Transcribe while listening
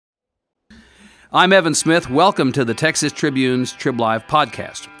I'm Evan Smith. Welcome to the Texas Tribune's TribLive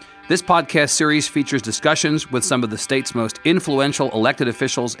podcast. This podcast series features discussions with some of the state's most influential elected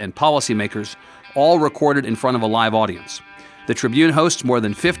officials and policymakers, all recorded in front of a live audience. The Tribune hosts more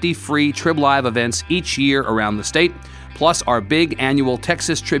than 50 free TribLive events each year around the state, plus our big annual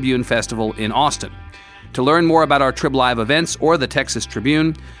Texas Tribune Festival in Austin. To learn more about our TribLive events or the Texas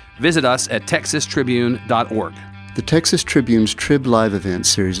Tribune, visit us at texastribune.org. The Texas Tribune's TribLive event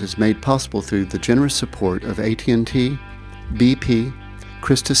series is made possible through the generous support of AT&T, BP,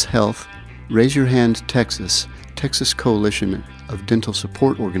 Christus Health, Raise Your Hand Texas, Texas Coalition of Dental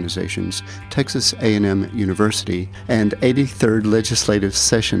Support Organizations, Texas A&M University, and 83rd Legislative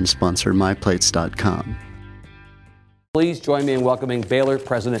Session sponsor MyPlates.com. Please join me in welcoming Baylor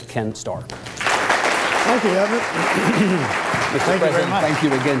President Ken Starr. Thank you, Evan. Mr. Thank President, you very much. thank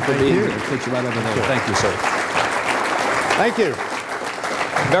you again for being here. Take you right over there. Thank you, sir. Thank you.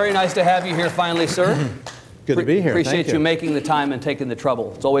 Very nice to have you here finally, sir. Good to be here. Appreciate Thank you making the time and taking the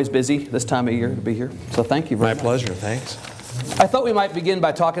trouble. It's always busy this time of year to be here, so thank you very much. My pleasure. Thanks. I thought we might begin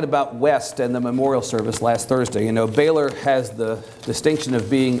by talking about West and the memorial service last Thursday. You know, Baylor has the distinction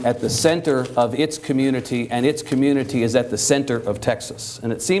of being at the center of its community, and its community is at the center of Texas.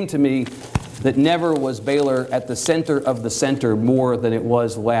 And it seemed to me that never was Baylor at the center of the center more than it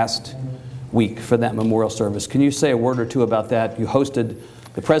was last week for that memorial service. Can you say a word or two about that? You hosted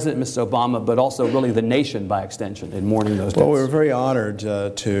the President, Mrs. Obama, but also really the nation by extension in mourning those days. Well, we were very honored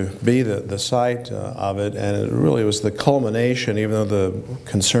to be the site of it, and it really was the culmination, even though the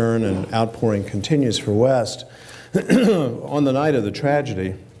concern and outpouring continues for West. On the night of the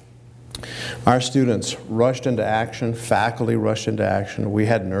tragedy, our students rushed into action, faculty rushed into action. We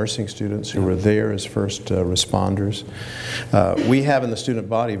had nursing students who were there as first responders. We have in the student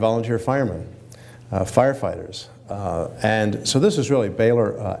body volunteer firemen, firefighters. And so this is really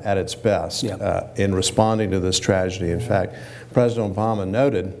Baylor at its best in responding to this tragedy. In fact, President Obama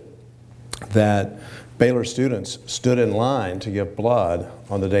noted that Baylor students stood in line to give blood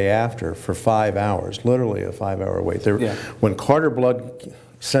on the day after for 5 hours, literally a 5-hour wait. When Carter Blood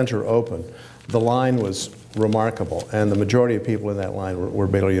Center opened, the line was remarkable, and the majority of people in that line were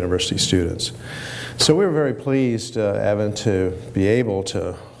Baylor University students. So we were very pleased, Evan, to be able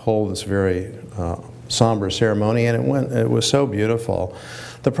to hold this very somber ceremony, and it was so beautiful.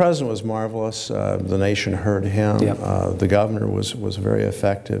 The president was marvelous. The nation heard him. The governor was very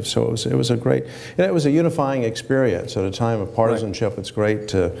effective. So it was a great, it was a unifying experience at a time of partisanship. Right. It's great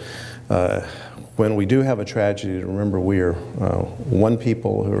to, when we do have a tragedy, to remember we are one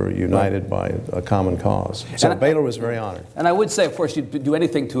people who are united by a common cause. So Baylor was very honored. And I would say, of course, you'd do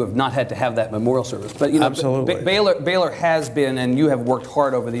anything to have not had to have that memorial service. But you know, absolutely. Baylor has been, and you have worked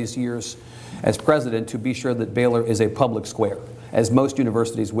hard over these years as president to be sure that Baylor is a public square, as most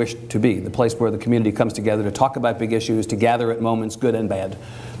universities wish to be, the place where the community comes together to talk about big issues, to gather at moments, good and bad.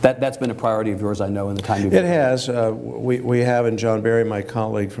 That's been a priority of yours, I know, in the time you've been. It has. We have, and John Berry, my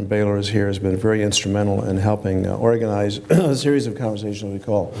colleague from Baylor, is here, has been very instrumental in helping organize a series of conversations we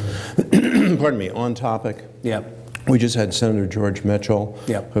call, pardon me, on topic. Yeah. We just had Senator George Mitchell,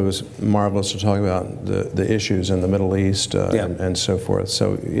 who was marvelous to talk about the issues in the Middle East and so forth.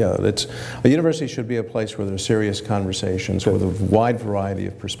 So yeah, a university should be a place where there's serious conversations with a wide variety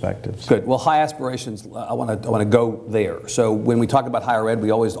of perspectives. Good. Well, high aspirations. I want to go there. So when we talk about higher ed, we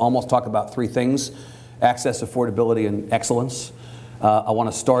always almost talk about three things: access, affordability, and excellence. I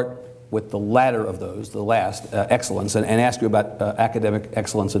want to start with the latter of those, the last, excellence, and ask you about academic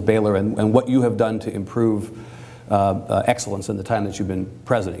excellence at Baylor and what you have done to improve excellence in the time that you've been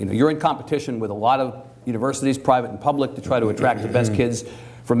president. You know, you're in competition with a lot of universities, private and public, to try to attract the best kids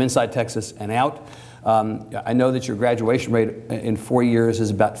from inside Texas and out. I know that your graduation rate in 4 years is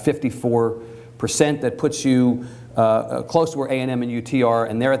about 54%. That puts you close to where A&M and UT are,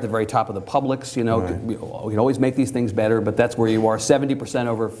 and they're at the very top of the publics. You know, we can always make these things better, but that's where you are, 70%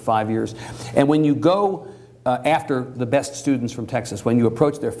 over 5 years. And when you go after the best students from Texas, when you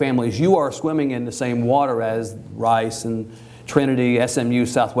approach their families, you are swimming in the same water as Rice and Trinity, SMU,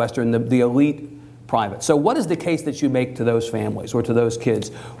 Southwestern, the elite private. So what is the case that you make to those families or to those kids?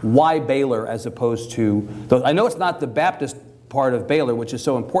 Why Baylor as opposed to those? I know it's not the Baptist part of Baylor, which is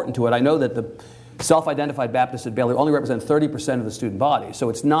so important to it. I know that the self-identified Baptists at Baylor only represent 30% of the student body. So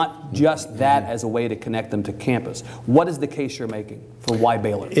it's not just that as a way to connect them to campus. What is the case you're making for why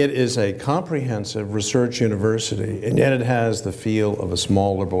Baylor? It is a comprehensive research university, and yet it has the feel of a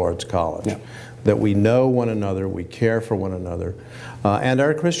small liberal arts college. that we know one another, we care for one another. And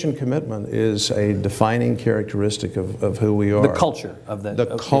our Christian commitment is a defining characteristic of who we are. The culture of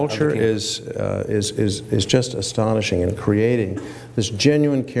the culture is just astonishing in creating this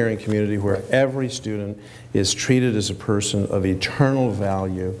genuine, caring community where every student is treated as a person of eternal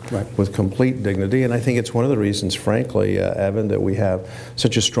value with complete dignity. And I think it's one of the reasons, frankly, Evan, that we have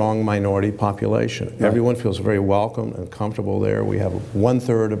such a strong minority population. Everyone feels very welcome and comfortable there. We have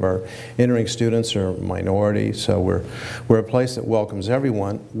 1/3 of our entering students are minority, so we're a place that welcomes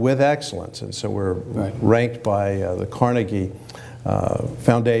everyone with excellence. And so we're ranked by the Carnegie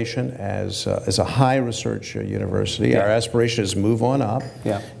Foundation as a high research university. Our aspiration is to move on up.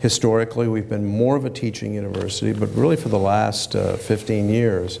 Historically, we've been more of a teaching university, but really for the last 15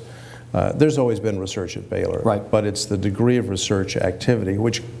 years, there's always been research at Baylor, but it's the degree of research activity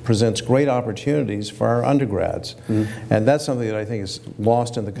which presents great opportunities for our undergrads. And that's something that I think is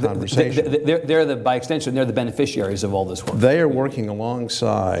lost in the conversation. By extension, they're the beneficiaries of all this work. They are working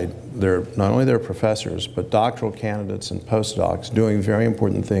alongside not only their professors, but doctoral candidates and postdocs doing very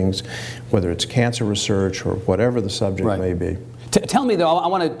important things, whether it's cancer research or whatever the subject may be. Tell me, though, I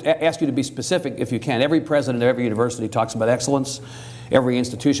want to ask you to be specific if you can. Every president of every university talks about excellence. Every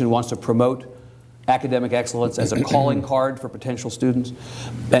institution wants to promote academic excellence as a calling card for potential students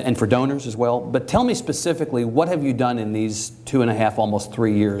and for donors as well. But tell me specifically, what have you done in these 2.5, almost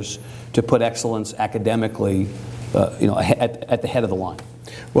 3 years to put excellence academically at the head of the line?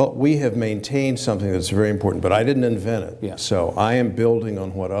 Well, we have maintained something that's very important, but I didn't invent it. So I am building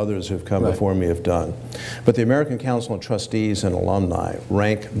on what others who've come before me have done. But the American Council of Trustees and Alumni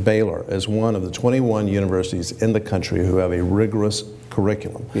rank Baylor as one of the 21 universities in the country who have a rigorous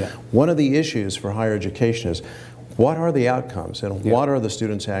curriculum. One of the issues for higher education is, what are the outcomes and what are the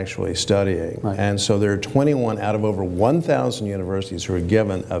students actually studying? And so there are 21 out of over 1,000 universities who are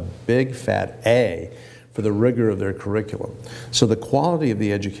given a big fat A for the rigor of their curriculum. So the quality of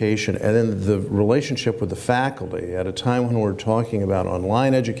the education and then the relationship with the faculty at a time when we're talking about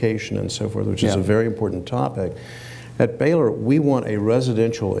online education and so forth, which is a very important topic. At Baylor, we want a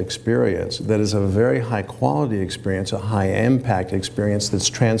residential experience that is a very high quality experience, a high impact experience that's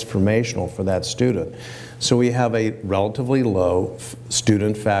transformational for that student. So we have a relatively low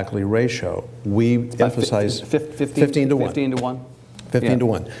student-faculty ratio. We emphasize 15 to 1. 15 to 1? 15 to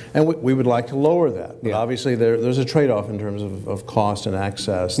 1. And we would like to lower that. But obviously there's a trade-off in terms of cost and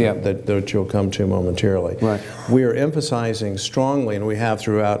access that you'll come to momentarily. We are emphasizing strongly, and we have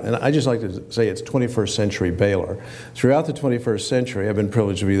throughout, and I just like to say it's 21st century Baylor. Throughout the 21st century, I've been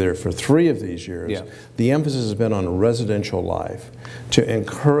privileged to be there for 3 of these years. The emphasis has been on residential life, to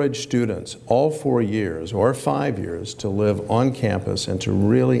encourage students all 4 years or 5 years to live on campus and to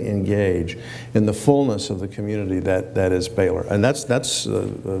really engage in the fullness of the community that is Baylor. And that's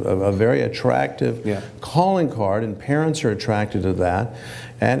a very attractive calling card, and parents are attracted to that.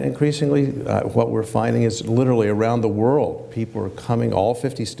 And increasingly, what we're finding is literally around the world, people are coming, all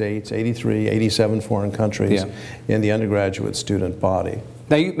 50 states, 83, 87 foreign countries in the undergraduate student body.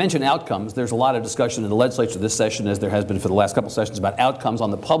 Now, you mentioned outcomes. There's a lot of discussion in the legislature this session, as there has been for the last couple of sessions, about outcomes on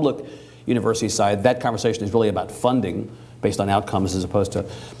the public university side. That conversation is really about funding based on outcomes as opposed to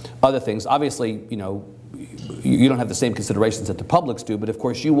other things. Obviously, you don't have the same considerations that the publics do, but of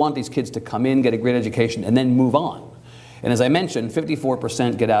course you want these kids to come in, get a great education, and then move on. And as I mentioned,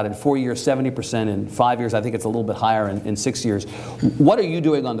 54% get out in 4 years, 70% in 5 years. I think it's a little bit higher in 6 years. What are you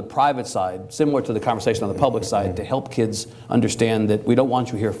doing on the private side, similar to the conversation on the public side, to help kids understand that we don't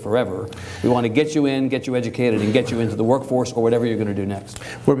want you here forever? We want to get you in, get you educated, and get you into the workforce or whatever you're going to do next.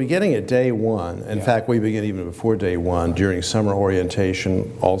 We're beginning at day one. In fact, we begin even before day one, during summer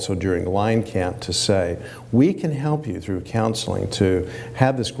orientation, also during line camp, to say, we can help you through counseling to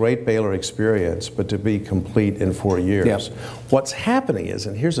have this great Baylor experience, but to be complete in 4 years. What's happening is,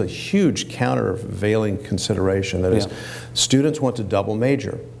 and here's a huge countervailing consideration, that is, students want to double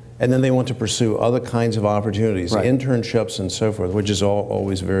major. And then they want to pursue other kinds of opportunities, internships and so forth, which is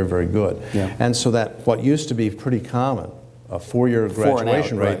always very, very good. And so that what used to be pretty common, a 4-year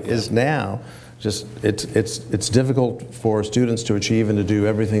graduation rate, is now just it's difficult for students to achieve and to do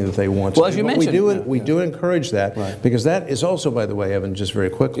everything that they want to do. As you mentioned, we do encourage that, because that is also, by the way, Evan, just very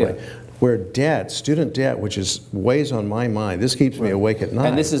quickly, where debt, student debt, which weighs on my mind, this keeps me awake at night.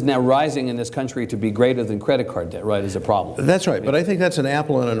 And this is now rising in this country to be greater than credit card debt, is a problem. That's right, but I think that's an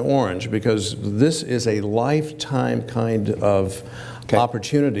apple and an orange, because this is a lifetime kind of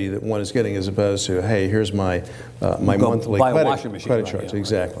opportunity that one is getting, as opposed to, hey, here's my monthly buy a washing machine, credit right, charge. yeah,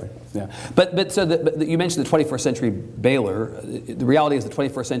 Exactly. Yeah, but you mentioned the 21st century Baylor. The reality is the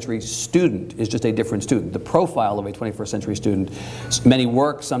 21st century student is just a different student. The profile of a 21st century student, many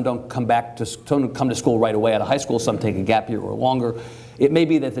work, some don't come to school right away out of high school, some take a gap year or longer. It may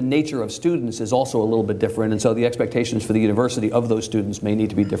be that the nature of students is also a little bit different, and so the expectations for the university of those students may need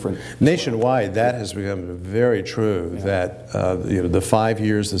to be different. Nationwide, that has become very true, that the 5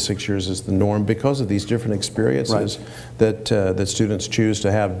 years, the 6 years is the norm because of these different experiences that students choose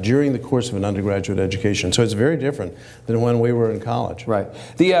to have during the course of an undergraduate education. So it's very different than when we were in college. Right.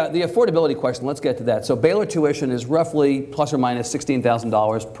 The affordability question, let's get to that. So Baylor tuition is roughly plus or minus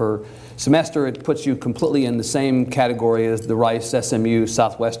 $16,000 per semester. It puts you completely in the same category as the Rice, SMU,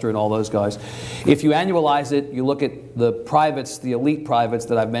 Southwestern, all those guys. If you annualize it, you look at the privates, the elite privates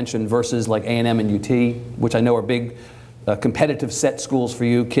that I've mentioned versus like A&M and UT, which I know are big competitive set schools for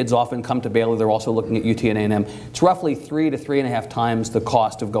you. Kids often come to Baylor. They're also looking at UT and A&M. It's roughly 3 to 3.5 times the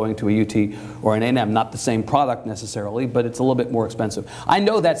cost of going to a UT or an A&M. Not the same product necessarily, but it's a little bit more expensive. I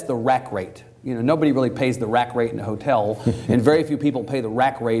know that's the rack rate. You know, nobody really pays the rack rate in a hotel, and very few people pay the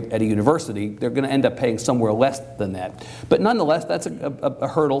rack rate at a university. They're going to end up paying somewhere less than that. But nonetheless, that's a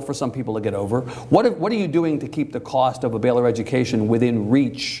hurdle for some people to get over. What are you doing to keep the cost of a Baylor education within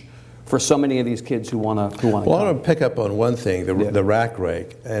reach for so many of these kids who want to Well, I want to pick up on one thing, the rack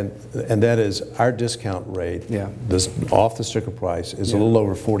rate, and that is our discount rate, this off the sticker price, is a little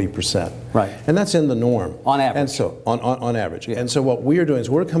over 40%. Right. And that's in the norm. On average. And so, on average. And so what we are doing is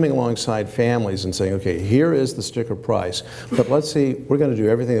we're coming alongside families and saying, okay, here is the sticker price, but let's see, we're going to do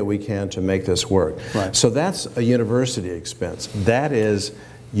everything that we can to make this work. Right. So that's a university expense. That is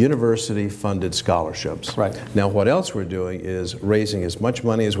university-funded scholarships. Right. Now, what else we're doing is raising as much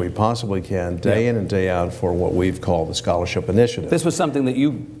money as we possibly can, day in and day out, for what we've called the scholarship initiative. This was something that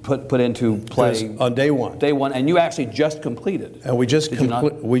you put into play on day one. Day one, and you actually just completed. And we just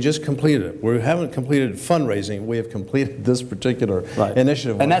completed it. We haven't completed fundraising. We have completed this particular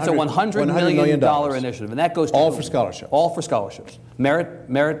initiative. And that's a $100 million initiative, and that goes to all for scholarships. All for scholarships.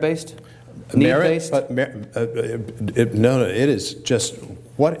 Merit-based. Need-based? No, it is just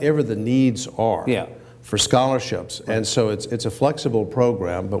whatever the needs are for scholarships. And so it's a flexible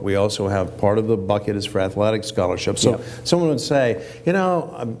program, but we also have part of the bucket is for athletic scholarships. So someone would say, you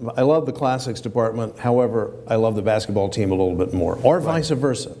know, I love the classics department, however, I love the basketball team a little bit more, or vice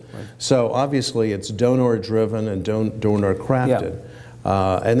versa. So obviously it's donor-driven and donor-crafted.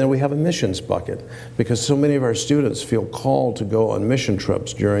 And then we have a missions bucket, because so many of our students feel called to go on mission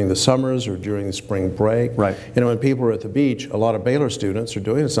trips during the summers or during the spring break. Right. You know, when people are at the beach, a lot of Baylor students are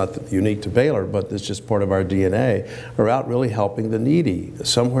doing, it's not unique to Baylor, but it's just part of our DNA, are out really helping the needy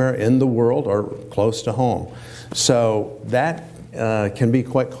somewhere in the world or close to home. So that can be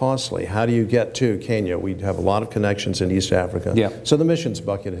quite costly. How do you get to Kenya? We have a lot of connections in East Africa. So the missions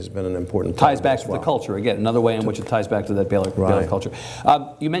bucket has been an important part. Ties back to the culture, again, another way in which it ties back to that Baylor culture.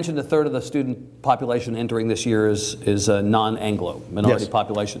 You mentioned a third of the student population entering this year is non-Anglo, minority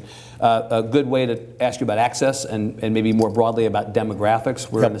population. A good way to ask you about access and maybe more broadly about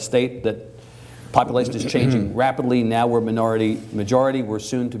demographics. We're in a state that population is changing rapidly. Now we're minority majority. We're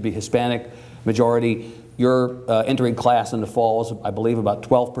soon to be Hispanic majority. You're entering class in the fall is, I believe, about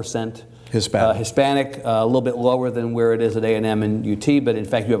 12% Hispanic, a little bit lower than where it is at A&M and UT, but in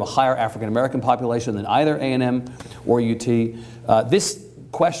fact you have a higher African American population than either A&M or UT. This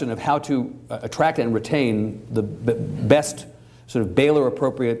question of how to attract and retain the best sort of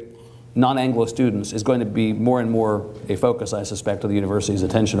Baylor-appropriate non-Anglo students is going to be more and more a focus, I suspect, of the university's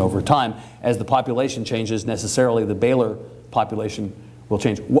attention over time. As the population changes, necessarily the Baylor population will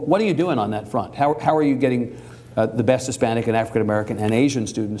change. What are you doing on that front? How are you getting the best Hispanic and African American and Asian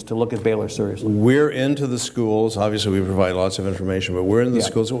students to look at Baylor seriously? We're into the schools. Obviously, we provide lots of information, but we're in the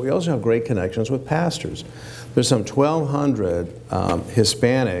schools. But we also have great connections with pastors. There's some 1,200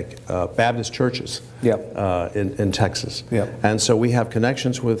 Hispanic Baptist churches in Texas. And so we have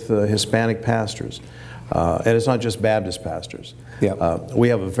connections with Hispanic pastors. And it's not just Baptist pastors. We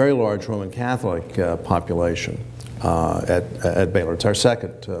have a very large Roman Catholic population. At Baylor. It's our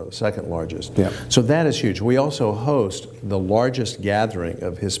second largest. So that is huge. We also host the largest gathering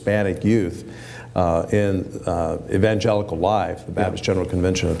of Hispanic youth in Evangelical Life, the Baptist General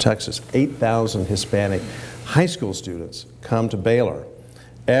Convention of Texas. 8,000 Hispanic high school students come to Baylor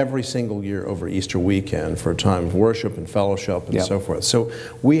every single year over Easter weekend for a time of worship and fellowship and so forth. So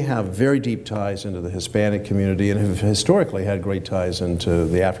we have very deep ties into the Hispanic community and have historically had great ties into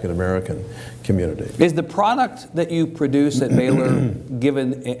the African American community. Is the product that you produce at Baylor,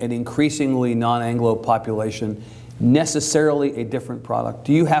 given an increasingly non-Anglo population, necessarily a different product?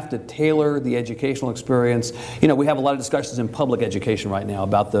 Do you have to tailor the educational experience? You know, we have a lot of discussions in public education right now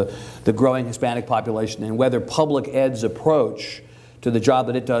about the growing Hispanic population and whether public ed's approach to the job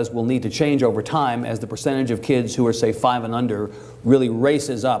that it does will need to change over time as the percentage of kids who are, say, 5 and under really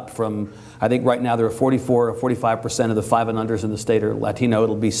races up from, I think right now there are 44 or 45% of the 5 and unders in the state are Latino.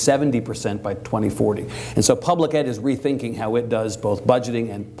 It'll be 70% by 2040. And so public ed is rethinking how it does both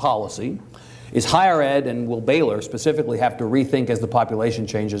budgeting and policy. Is higher ed, and will Baylor specifically have to rethink as the population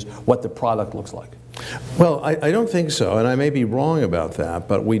changes what the product looks like? Well, I don't think so, and I may be wrong about that,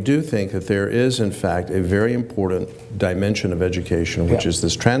 but we do think that there is, in fact, a very important dimension of education, which is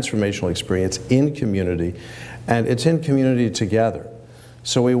this transformational experience in community, and it's in community together.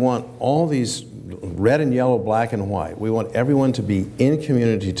 So we want all these red and yellow, black and white. We want everyone to be in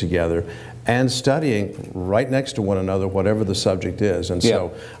community together and studying right next to one another, whatever the subject is. And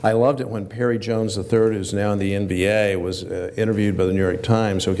so I loved it when Perry Jones III, who's now in the NBA, was interviewed by the New York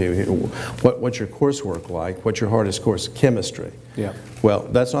Times. Okay, what's your coursework like? What's your hardest course? Chemistry. Yeah. Well,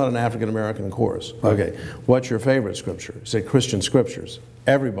 that's not an African-American course. Right. Okay, what's your favorite scripture? Say Christian scriptures.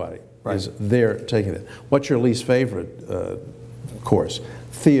 Everybody is there taking it. What's your least favorite course?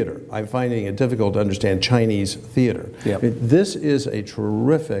 Theater. I'm finding it difficult to understand Chinese theater. Yep. This is a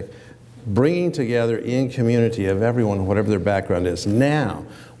terrific bringing together in community of everyone, whatever their background is. Now,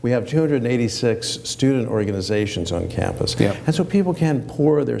 we have 286 student organizations on campus. Yep. And so people can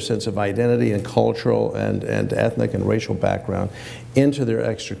pour their sense of identity and cultural and ethnic and racial background into their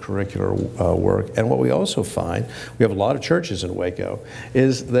extracurricular work. And what we also find, we have a lot of churches in Waco,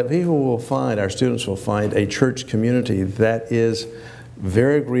 is that people will find, our students will find a church community that is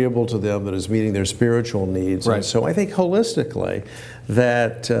very agreeable to them, that is meeting their spiritual needs. Right. And so I think holistically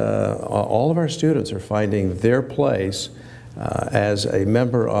that all of our students are finding their place as a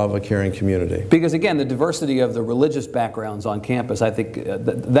member of a caring community. Because again, the diversity of the religious backgrounds on campus, I think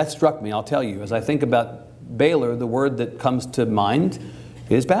that struck me, I'll tell you. As I think about Baylor, the word that comes to mind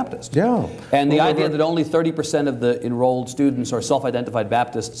is Baptist. Yeah. And the idea that only 30% of the enrolled students are self-identified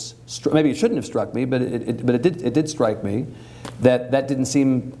Baptists, maybe it shouldn't have struck me, but it did strike me that didn't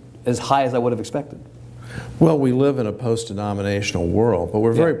seem as high as I would have expected. Well, we live in a post-denominational world, but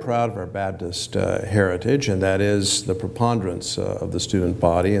we're very proud of our Baptist heritage, and that is the preponderance of the student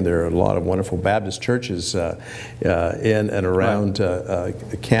body, and there are a lot of wonderful Baptist churches in and around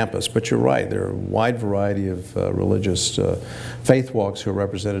campus. But you're right, there are a wide variety of religious faith walks who are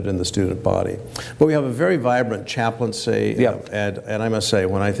represented in the student body. But we have a very vibrant chaplaincy, and I must say,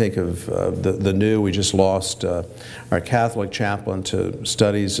 when I think of the new, we just lost our Catholic chaplain to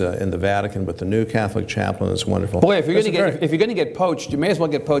studies in the Vatican, but the new Catholic chaplain is wonderful. Boy, if you're going to get poached, you may as well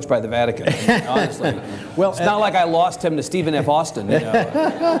get poached by the Vatican. Honestly, well, it's not like I lost him to Stephen F. Austin. You know.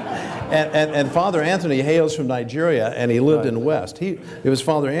 and Father Anthony hails from Nigeria, and he lived in West. It was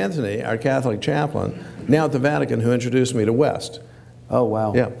Father Anthony, our Catholic chaplain, now at the Vatican, who introduced me to West. Oh,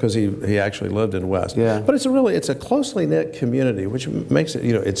 wow. Yeah, because he actually lived in West. Yeah. But it's a closely knit community, which makes it,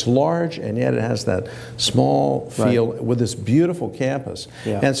 it's large, and yet it has that small feel with this beautiful campus.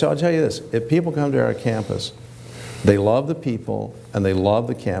 Yeah. And so I'll tell you this, if people come to our campus, they love the people and they love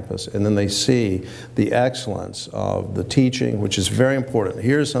the campus, and then they see the excellence of the teaching, which is very important.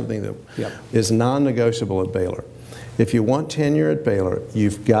 Here's something that is non-negotiable at Baylor. If you want tenure at Baylor,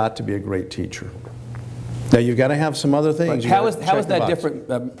 you've got to be a great teacher. Now, you've got to have some other things. How is that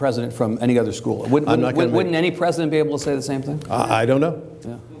different, President, from any other school? Wouldn't any president be able to say the same thing? I don't know.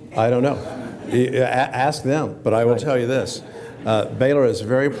 Yeah. I don't know. Ask them. But I will tell you this. Baylor is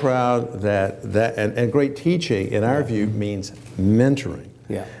very proud and great teaching, in our view, means mentoring.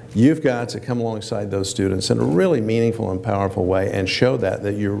 Yeah. You've got to come alongside those students in a really meaningful and powerful way and show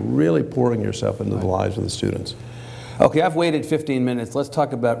that you're really pouring yourself into the lives of the students. Okay, I've waited 15 minutes. Let's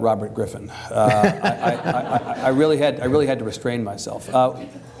talk about Robert Griffin. I really had to restrain myself.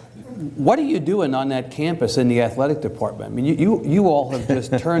 What are you doing on that campus in the athletic department? I mean, you all have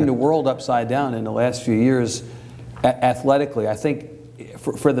just turned the world upside down in the last few years athletically. I think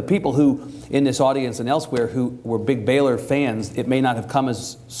for the people who, in this audience and elsewhere, who were big Baylor fans, it may not have come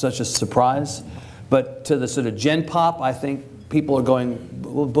as such a surprise. But to the sort of Gen Pop, I think people are going,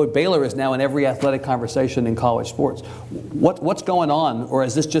 well, boy, Baylor is now in every athletic conversation in college sports. What's going on, or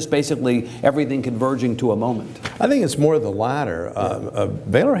is this just basically everything converging to a moment? I think it's more the latter.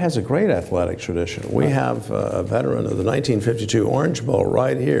 Baylor has a great athletic tradition. We have a veteran of the 1952 Orange Bowl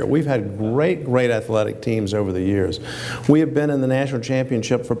right here. We've had great athletic teams over the years. We have been in the national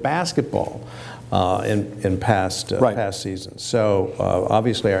championship for basketball in past seasons. So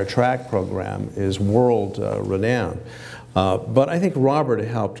obviously our track program is world renowned. But I think Robert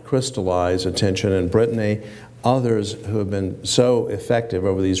helped crystallize attention, and Brittany, others who have been so effective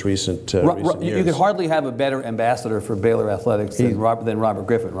over these recent years. You could hardly have a better ambassador for Baylor athletics than Robert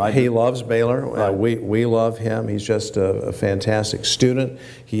Griffin, right? He loves Baylor. Right. We love him. He's just a fantastic student.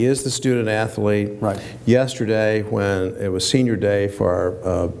 He is the student athlete. Right. Yesterday, when it was senior day for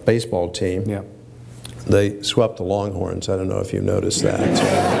our baseball team, yeah. they swept the Longhorns. I don't know if you noticed that.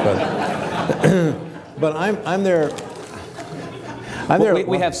 But I'm there.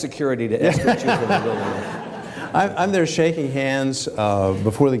 We have security to escort you from the building. I'm there shaking hands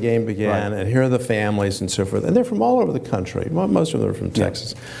before the game began, and here are the families and so forth. And they're from all over the country. Most of them are from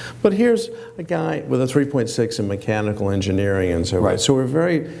Texas. But here's a guy with a 3.6 in mechanical engineering and so forth. So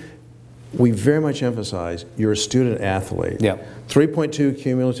we very much emphasize you're a student athlete. Yeah. 3.2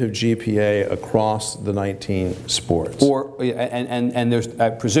 cumulative GPA across the 19 sports. And there's,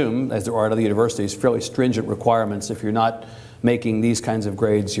 I presume, as there are at other universities, fairly stringent requirements. If you're not making these kinds of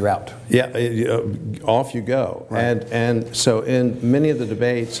grades, you're out. Yeah, off you go. Right. And so in many of the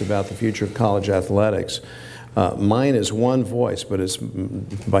debates about the future of college athletics, mine is one voice, but it's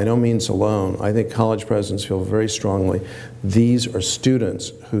by no means alone. I think college presidents feel very strongly these are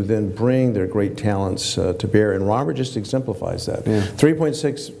students who then bring their great talents to bear, and Robert just exemplifies that. Yeah.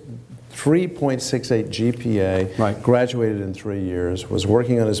 3.68 GPA, graduated in 3 years, was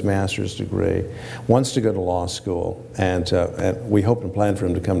working on his master's degree, wants to go to law school, and we hope and plan for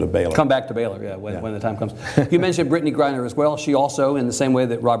him to come to Baylor. Come back to Baylor, yeah, when the time comes. You mentioned Brittany Griner as well. She also, in the same way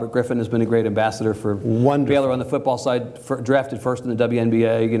that Robert Griffin has been a great ambassador for Baylor on the football side, drafted first in the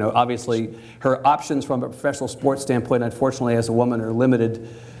WNBA. You know, obviously her options from a professional sports standpoint, unfortunately, as a woman, are limited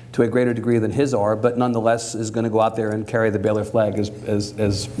to a greater degree than his are, but nonetheless is going to go out there and carry the Baylor flag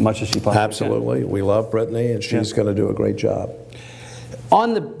as much as she possibly can. Absolutely. We love Brittany, and she's going to do a great job.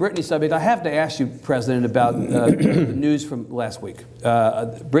 On the Brittany subject, I have to ask you, President, about the news from last week.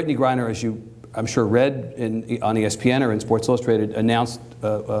 Brittany Griner, as you, I'm sure, read on ESPN or in Sports Illustrated, announced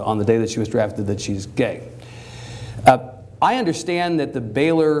on the day that she was drafted that she's gay. I understand that the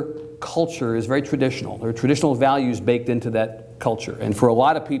Baylor culture is very traditional. There are traditional values baked into that culture. And for a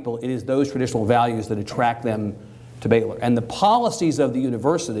lot of people, it is those traditional values that attract them to Baylor. And the policies of the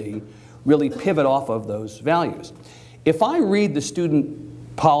university really pivot off of those values. If I read the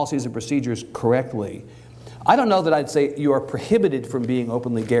student policies and procedures correctly, I don't know that I'd say you are prohibited from being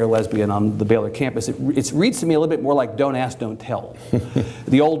openly gay or lesbian on the Baylor campus. It reads to me a little bit more like don't ask, don't tell.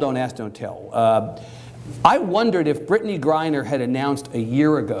 The old don't ask, don't tell. I wondered if Brittany Griner had announced a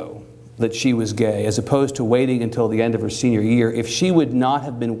year ago that she was gay, as opposed to waiting until the end of her senior year, if she would not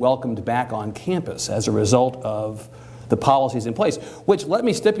have been welcomed back on campus as a result of the policies in place, which, let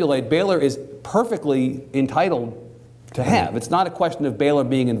me stipulate, Baylor is perfectly entitled to have. It's not a question of Baylor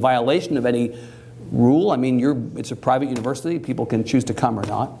being in violation of any rule. I mean, it's a private university. People can choose to come or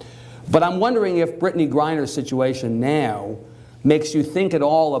not. But I'm wondering if Brittany Griner's situation now makes you think at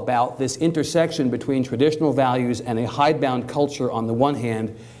all about this intersection between traditional values and a hidebound culture on the one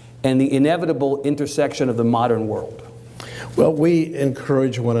hand, and the inevitable intersection of the modern world. Well, we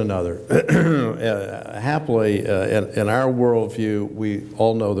encourage one another. Happily, in our worldview, we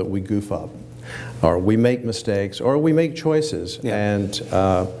all know that we goof up, or we make mistakes, or we make choices.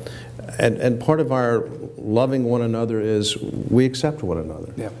 Yeah. And part of our loving one another is we accept one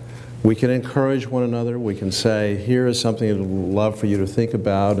another. Yeah. We can encourage one another. We can say, here is something I'd love for you to think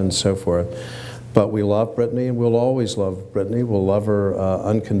about, and so forth. But we love Brittany, and we'll always love Brittany. We'll love her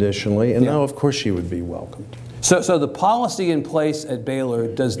unconditionally. And now, of course, she would be welcomed. So the policy in place at Baylor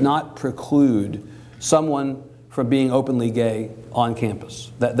does not preclude someone from being openly gay on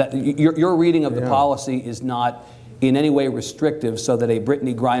campus. Your reading of the policy is not in any way restrictive, so that a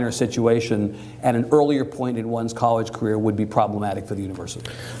Brittany Griner situation at an earlier point in one's college career would be problematic for the university.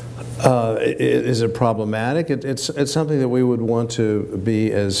 Is it problematic? It's something that we would want to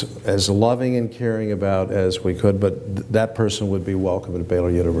be as loving and caring about as we could, but that person would be welcome at Baylor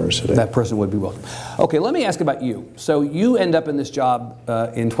University. That person would be welcome. Okay, let me ask about you. So you end up in this job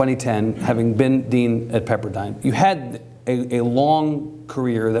in 2010, having been dean at Pepperdine. You had a long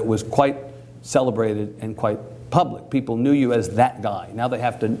career that was quite celebrated and quite public. People knew you as that guy. Now they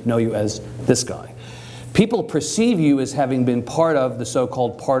have to know you as this guy. People perceive you as having been part of the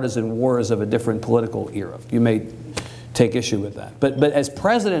so-called partisan wars of a different political era. You may take issue with that. But as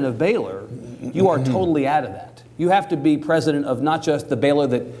president of Baylor, you are totally out of that. You have to be president of not just the Baylor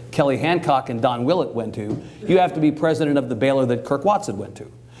that Kelly Hancock and Don Willett went to. You have to be president of the Baylor that Kirk Watson went to.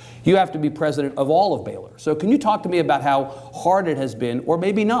 You have to be president of all of Baylor. So can you talk to me about how hard it has been, or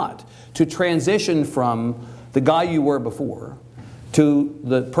maybe not, to transition from the guy you were before to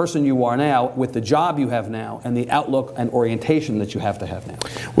the person you are now with the job you have now and the outlook and orientation that you have now?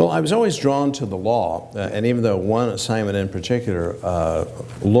 Well, I was always drawn to the law, and even though one assignment in particular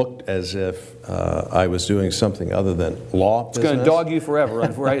looked as if I was doing something other than law business. It's going to dog you forever,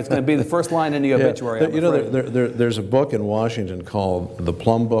 right? It's going to be the first line in the obituary. You know, there's a book in Washington called The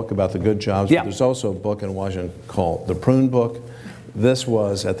Plum Book about the good jobs. Yeah. But there's also a book in Washington called The Prune Book. This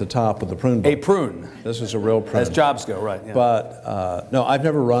was at the top of the prune book. A prune. This is a real prune. As jobs go, right. Yeah. But no, I've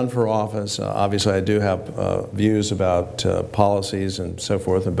never run for office. Obviously, I do have views about policies and so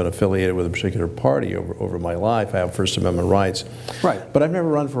forth. I've been affiliated with a particular party over my life. I have First Amendment rights. Right. But I've never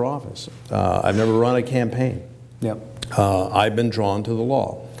run for office. I've never run a campaign. Yep. I've been drawn to the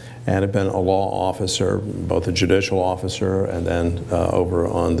law. And have been a law officer, both a judicial officer and then over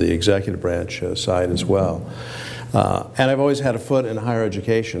on the executive branch side as well. And I've always had a foot in higher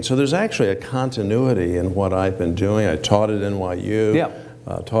education. So there's actually a continuity in what I've been doing. I taught at NYU,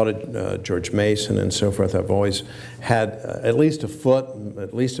 taught at George Mason and so forth. I've always had at least a foot,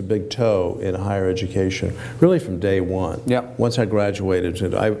 at least a big toe in higher education, really from day one. Yep. Once I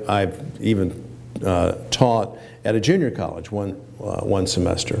graduated, I've even taught at a junior college one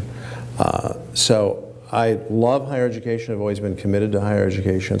semester. So I love higher education. I've always been committed to higher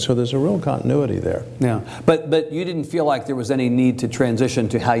education. So there's a real continuity there. Yeah, but you didn't feel like there was any need to transition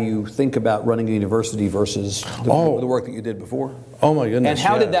to how you think about running a university versus the work that you did before? Oh my goodness, And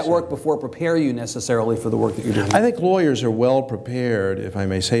how did that work before prepare you necessarily for the work that you're doing? I think lawyers are well prepared, if I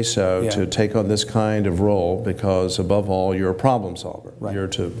may say so, to take on this kind of role because above all, you're a problem solver. Right.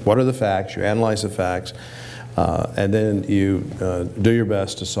 What are the facts? You analyze the facts. And then you do your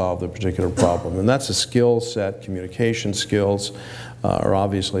best to solve the particular problem. And that's a skill set. Communication skills are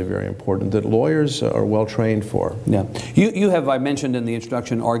obviously very important that lawyers are well trained for. Yeah. You have, I mentioned in the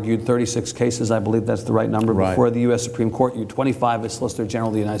introduction, argued 36 cases, I believe that's the right number, before the U.S. Supreme Court. You 25 as Solicitor General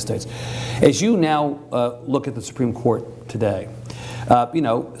of the United States. As you now look at the Supreme Court today, you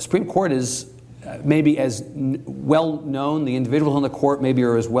know, Supreme Court is maybe as well known, the individuals on the court maybe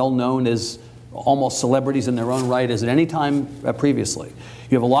are as well known as almost celebrities in their own right as at any time previously.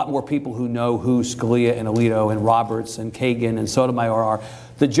 You have a lot more people who know who Scalia and Alito and Roberts and Kagan and Sotomayor are.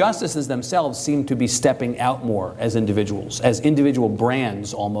 The justices themselves seem to be stepping out more as individual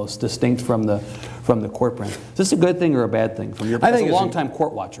brands almost, distinct from the court brand. Is this a good thing or a bad thing? As a longtime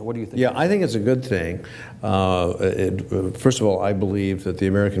court watcher, what do you think? Yeah, I think it's a good thing. First of all, I believe that the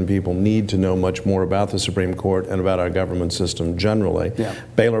American people need to know much more about the Supreme Court and about our government system generally. Yeah.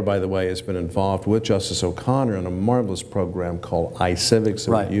 Baylor, by the way, has been involved with Justice O'Connor in a marvelous program called iCivics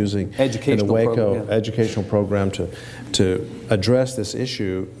that we're using in the Waco educational program to address this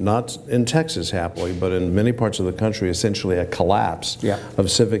issue, not in Texas, happily, but in many parts of the country, essentially a collapse of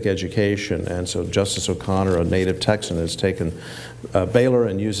civic education. And so Justice O'Connor, a native Texan, has taken Baylor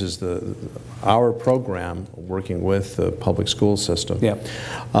and uses our program working with the public school system. Yeah.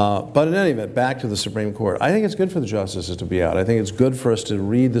 But in any event, back to the Supreme Court. I think it's good for the justices to be out. I think it's good for us to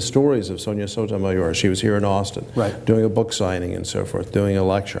read the stories of Sonia Sotomayor. She was here in Austin doing a book signing and so forth, doing a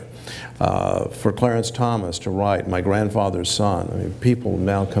lecture. For Clarence Thomas to write, My Grandfather's Son. I mean, people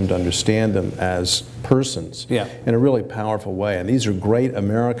now come to understand them as persons in a really powerful way. And these are great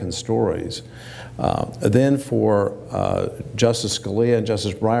American stories. Then for Justice Scalia and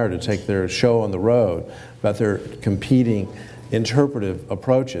Justice Breyer to take their show on the road about their competing interpretive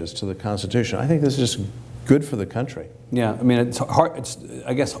approaches to the Constitution, I think this is just good for the country. Yeah, I mean, it's hard. It's,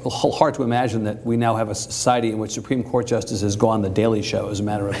 I guess, hard to imagine that we now have a society in which Supreme Court justices go on the Daily Show as a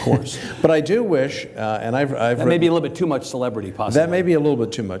matter of course. But I do wish, and I've that may be a little bit too much celebrity, possibly. That may be a little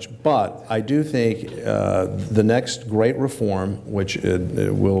bit too much, but I do think the next great reform, which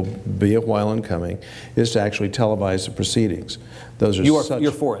it will be a while in coming, is to actually televise the proceedings. Those are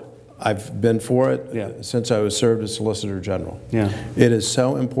you're for it. I've been for it since I was served as Solicitor General. Yeah. It is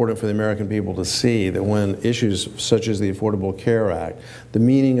so important for the American people to see that when issues such as the Affordable Care Act, the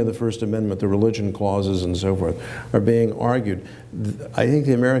meaning of the First Amendment, the religion clauses and so forth are being argued, I think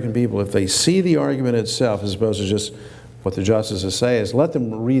the American people, if they see the argument itself as opposed to just what the justices say, is let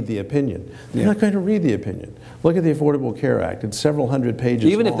them read the opinion. They're not going to read the opinion. Look at the Affordable Care Act. It's several hundred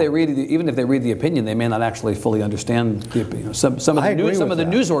pages long. If they read the opinion, they may not actually fully understand the opinion. Some of the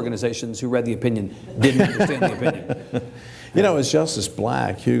news organizations who read the opinion didn't understand the opinion. You know, it's Justice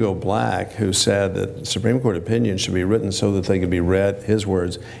Black, Hugo Black, who said that Supreme Court opinions should be written so that they could be read, his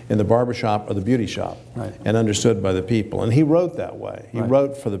words, in the barbershop or the beauty shop and understood by the people. And he wrote that way. He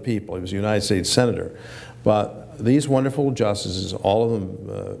wrote for the people. He was a United States Senator. But these wonderful justices, all of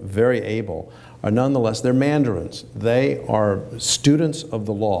them very able, are nonetheless, they're Mandarins. They are students of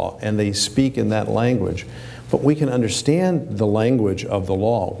the law, and they speak in that language. But we can understand the language of the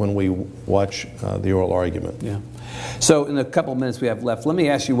law when we watch the oral argument. Yeah. So in the couple of minutes we have left, let me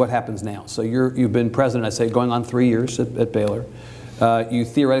ask you what happens now. So you've been president, I say, going on 3 years at Baylor. You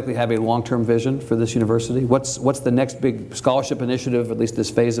theoretically have a long-term vision for this university. What's the next big scholarship initiative? At least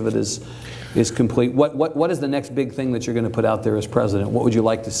this phase of it is complete. What is the next big thing that you're going to put out there as president? What would you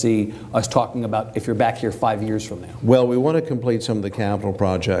like to see us talking about if you're back here 5 years from now? Well, we want to complete some of the capital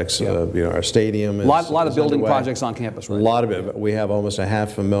projects. Yep. Our stadium is a lot of building underway. projects on campus, right? A lot of it. We have almost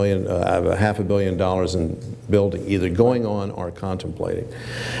 $500 million in building, either going on or contemplating.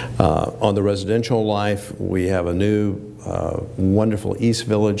 On the residential life, we have a new wonderful East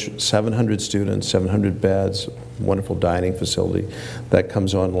Village, 700 students, 700 beds, wonderful dining facility that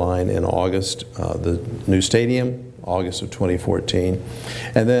comes online in August. The new stadium, August of 2014.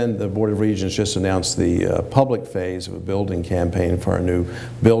 And then the Board of Regents just announced the public phase of a building campaign for our new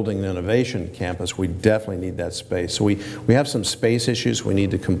Building and Innovation campus. We definitely need that space. So we have some space issues we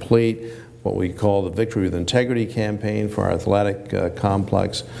need to complete. What we call the Victory with Integrity campaign for our athletic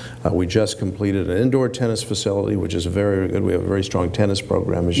complex. We just completed an indoor tennis facility, which is very good. We have a very strong tennis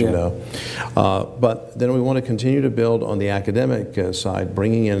program, as you know. But then we want to continue to build on the academic side,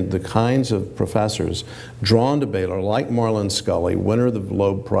 bringing in the kinds of professors drawn to Baylor, like Marlon Scully, winner of the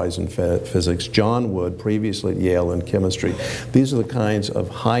Loeb Prize in Physics, John Wood, previously at Yale in chemistry. These are the kinds of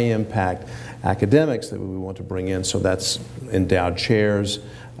high-impact academics that we want to bring in. So that's endowed chairs,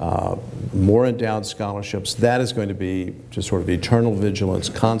 more endowed scholarships. That is going to be just sort of eternal vigilance,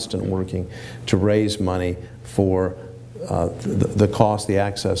 constant working to raise money for the cost, the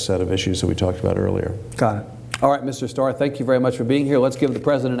access set of issues that we talked about earlier. Got it. All right, Mr. Starr, thank you very much for being here. Let's give the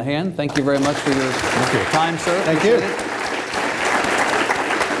President a hand. Thank you very much for your time, sir. Thank you.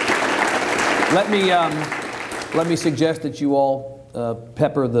 Let me suggest that you all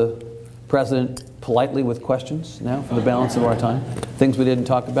pepper the President politely with questions now for the balance of our time. Things we didn't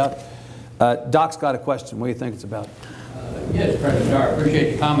talk about. Doc's got a question. What do you think it's about? Yes, President Starr, I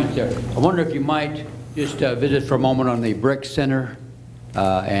appreciate the comments there. I wonder if you might just visit for a moment on the Brick Center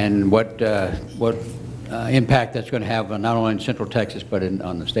and what impact that's going to have not only in Central Texas but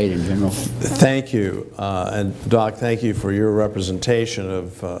on the state in general. Thank you. And Doc, thank you for your representation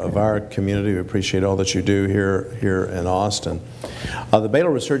of our community. We appreciate all that you do here in Austin. The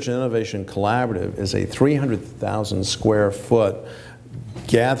Baylor Research and Innovation Collaborative is a 300,000 square foot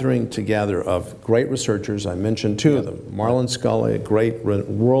gathering together of great researchers. I mentioned two of them. Marlon Scully, a great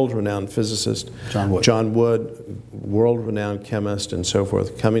world-renowned physicist. John Wood, world-renowned chemist, and so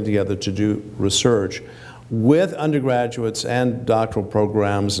forth, coming together to do research with undergraduates and doctoral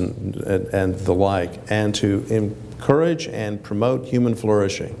programs and the like, and to encourage and promote human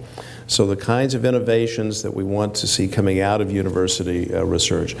flourishing. So the kinds of innovations that we want to see coming out of university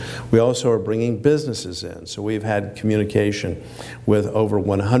research. We also are bringing businesses in. So we've had communication with over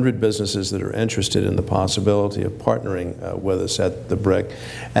 100 businesses that are interested in the possibility of partnering with us at the BRIC.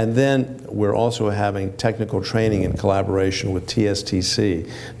 And then we're also having technical training in collaboration with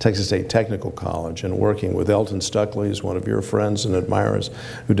TSTC, Texas State Technical College, and working with Elton Stuckley, who's one of your friends and admirers,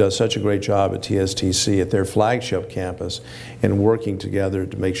 who does such a great job at TSTC at their flagship campus, and working together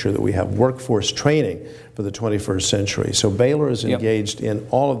to make sure that we have workforce training for the 21st century. So Baylor is engaged in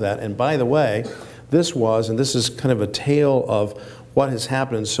all of that. And by the way, this is kind of a tale of what has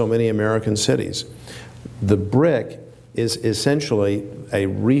happened in so many American cities. The BRIC is essentially a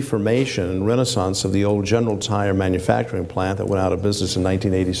reformation and renaissance of the old General Tire manufacturing plant that went out of business in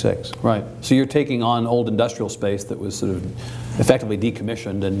 1986. Right. So you're taking on old industrial space that was sort of effectively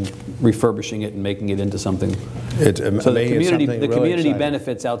decommissioned and refurbishing it and making it into something. So the community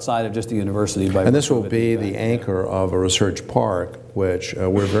benefits outside of just the university. And this will be the anchor of a research park, which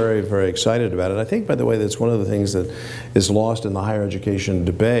we're very, very excited about. And I think, by the way, that's one of the things that is lost in the higher education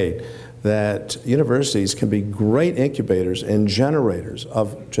debate, that universities can be great incubators and generators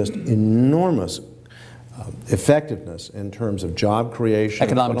of just enormous effectiveness in terms of job creation,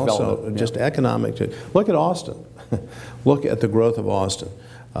 economic but also development, just economic. Look at Austin. Look at the growth of Austin.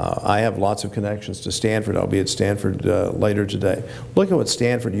 I have lots of connections to Stanford. I'll be at Stanford later today. Look at what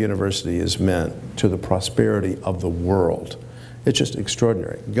Stanford University has meant to the prosperity of the world. It's just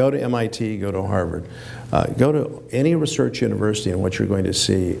extraordinary. Go to MIT, go to Harvard, go to any research university, and what you're going to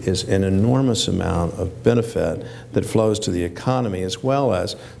see is an enormous amount of benefit that flows to the economy, as well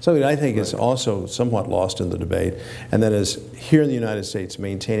as something I think is also somewhat lost in the debate, and that is here in the United States,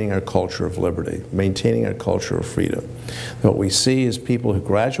 maintaining our culture of liberty, maintaining our culture of freedom. What we see is people who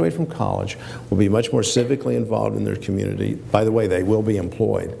graduate from college will be much more civically involved in their community. By the way, they will be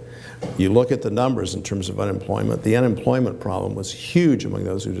employed. You look at the numbers in terms of unemployment. The unemployment problem was huge among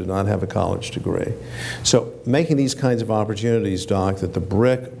those who did not have a college degree. So making these kinds of opportunities, Doc, that the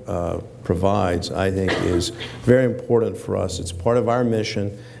BRIC provides, I think is very important for us. It's part of our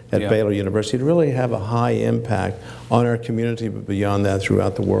mission at Baylor University to really have a high impact on our community, but beyond that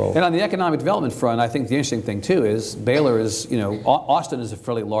throughout the world. And on the economic development front, I think the interesting thing too is Baylor is, you know, Austin is a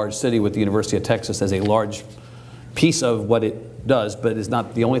fairly large city with the University of Texas as a large piece of what it does, but is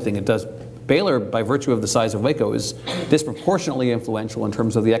not the only thing it does. Baylor, by virtue of the size of Waco, is disproportionately influential in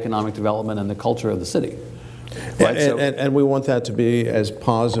terms of the economic development and the culture of the city. Right? And we want that to be as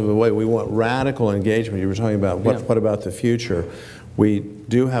positive a way. We want radical engagement. You were talking about what about the future? We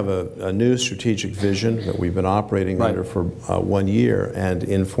do have a new strategic vision that we've been operating under for 1 year, and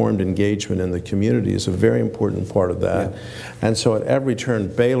informed engagement in the community is a very important part of that. And so at every turn,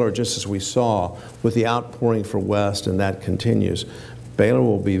 Baylor, just as we saw with the outpouring for West, and that continues, Baylor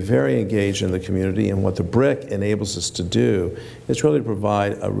will be very engaged in the community, and what the BRIC enables us to do is really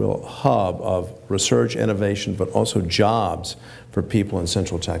provide a real hub of research, innovation, but also jobs for people in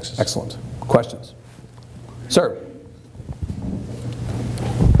Central Texas. Excellent. Questions? Sir.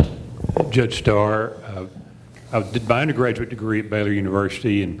 Judge Starr, I did my undergraduate degree at Baylor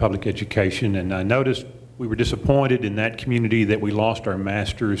University in public education, and I noticed we were disappointed in that community that we lost our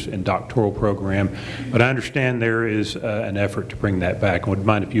master's and doctoral program, but I understand there is an effort to bring that back. I would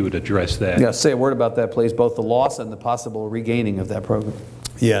mind if you would address that. Yeah, say a word about that, please, both the loss and the possible regaining of that program.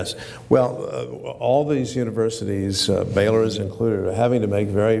 Yes. Well, all these universities, Baylor is included, are having to make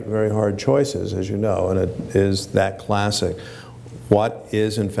very, very hard choices, as you know, and it is that classic. What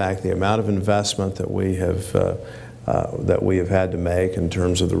is, in fact, the amount of investment that we have had to make in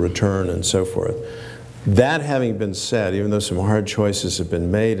terms of the return and so forth? That having been said, even though some hard choices have been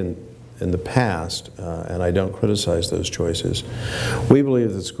made in the past, and I don't criticize those choices, we believe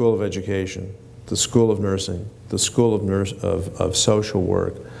that the School of Education, the School of Nursing, the School of Social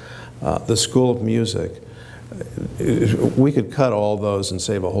Work, the School of Music, we could cut all those and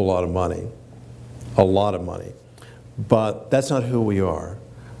save a whole lot of money, But that's not who we are.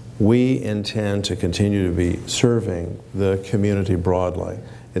 We intend to continue to be serving the community broadly.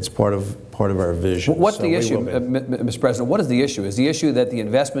 It's part of our vision. What's the issue, Mr. President? What is the issue? Is the issue that the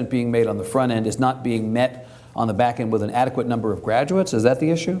investment being made on the front end is not being met on the back end with an adequate number of graduates? Is that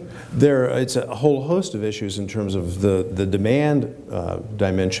the issue? It's a whole host of issues in terms of the demand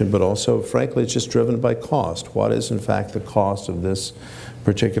dimension, but also, frankly, it's just driven by cost. What is, in fact, the cost of this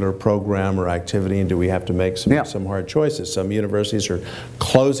particular program or activity, and do we have to make some hard choices? Some universities are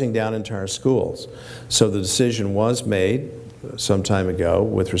closing down entire schools. So the decision was made some time ago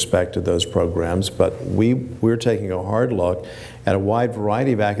with respect to those programs, but we're taking a hard look at a wide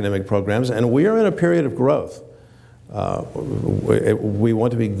variety of academic programs, and we are in a period of growth. We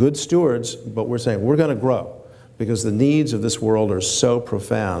want to be good stewards, but we're saying we're going to grow because the needs of this world are so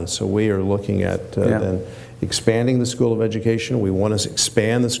profound. So we are looking at then expanding the School of Education. We want to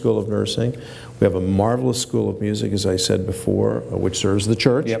expand the School of Nursing. We have a marvelous School of Music, as I said before, which serves the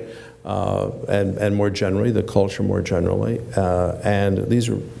church, and more generally, the culture more generally. And these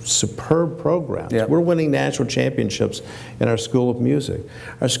are superb programs. We're winning national championships in our School of Music.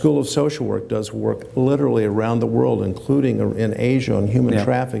 Our School of Social Work does work literally around the world, including in Asia on human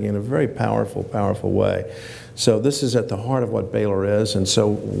trafficking in a very powerful, powerful way. So this is at the heart of what Baylor is, and so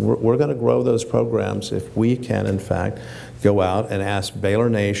we're going to grow those programs if we can, in fact, go out and ask Baylor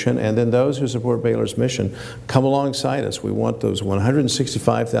Nation, and then those who support Baylor's mission, come alongside us. We want those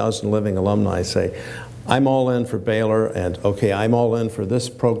 165,000 living alumni say, I'm all in for Baylor, and okay, I'm all in for this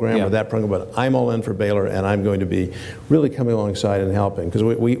program or that program, but I'm all in for Baylor, and I'm going to be really coming alongside and helping, because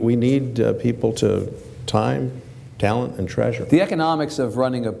we need people to time, talent, and treasure. The economics of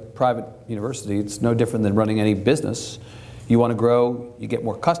running a private university, it's no different than running any business. You want to grow, you get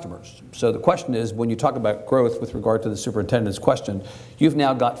more customers. So the question is, when you talk about growth with regard to the superintendent's question, you've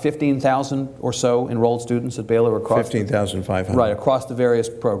now got 15,000 or so enrolled students at Baylor across 15,500. Right, across the various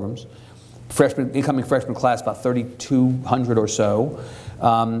programs. Incoming freshman class, about 3,200 or so.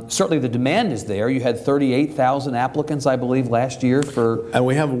 Certainly the demand is there. You had 38,000 applicants, I believe, last year for... And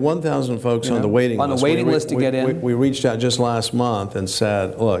we have 1,000 folks on the waiting list. On the waiting list to get in. We reached out just last month and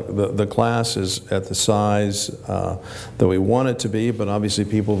said, look, the class is at the size that we want it to be, but obviously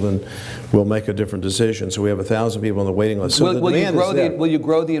people then will make a different decision. So we have 1,000 people on the waiting list. So will you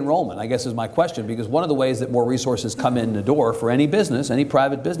grow the enrollment, I guess is my question, because one of the ways that more resources come in the door for any business, any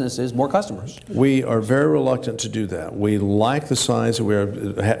private business, is more customers. We are very reluctant to do that. We like the size that we are.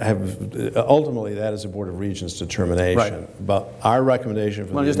 Ultimately, that is a Board of Regents determination. Right. But our recommendation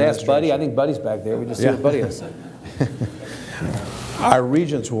for Want to just ask Buddy? I think Buddy's back there. We just see what Buddy has. Our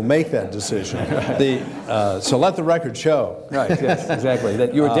regents will make that decision. So let the record show. Right, yes, exactly.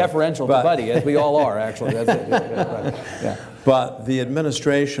 That you were deferential to Buddy, as we all are, actually. That's it. Yeah, right. Yeah. But the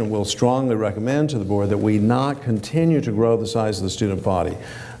administration will strongly recommend to the board that we not continue to grow the size of the student body.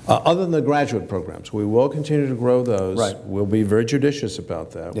 Other than the graduate programs, we will continue to grow those. Right. We'll be very judicious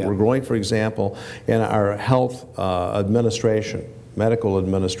about that. Yeah. We're growing, for example, in our health administration, medical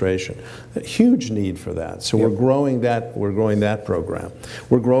administration. A huge need for that. So we're growing that. We're growing that program.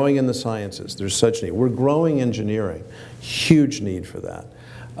 We're growing in the sciences. There's such need. We're growing engineering. Huge need for that.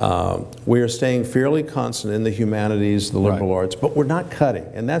 We are staying fairly constant in the humanities, the liberal arts, but we're not cutting.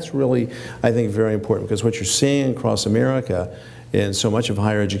 And that's really, I think, very important, because what you're seeing across America in so much of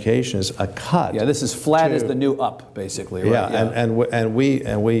higher education is a cut. Yeah, this is flat as the new up, basically. Right? Yeah, and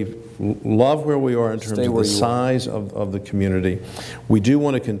we love where we are in terms of the size of the community. We do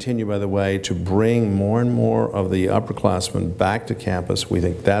want to continue, by the way, to bring more and more of the upperclassmen back to campus. We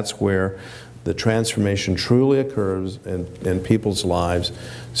think that's where the transformation truly occurs in people's lives.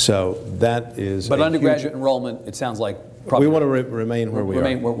 So that is. But undergraduate enrollment, it sounds like. Probably we want to remain where we are.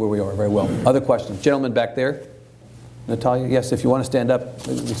 Remain where we are, very well. Other questions? Gentlemen back there. Natalia, yes, if you want to stand up,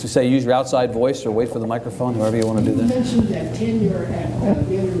 say use your outside voice or wait for the microphone, however you want to do that. You mentioned that tenure at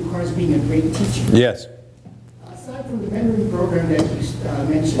Baylor requires being a great teacher. Yes. Aside from the mentoring program that you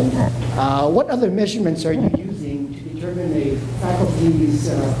mentioned, what other measurements are you using to determine a faculty's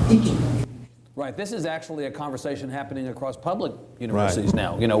teaching contribution? Right. This is actually a conversation happening across public universities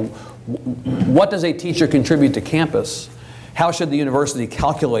now. You know, what does a teacher contribute to campus? How should the university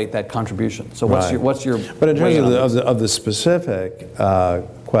calculate that contribution? So what's your But in terms of the specific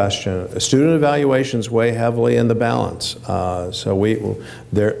question, student evaluations weigh heavily in the balance. So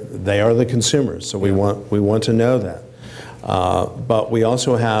they are the consumers. So we want to know that. But we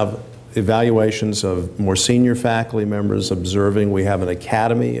also have evaluations of more senior faculty members observing. We have an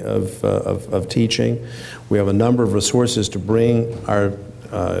academy of teaching. We have a number of resources to bring our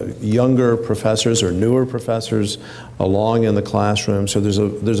younger professors or newer professors along in the classroom. So there's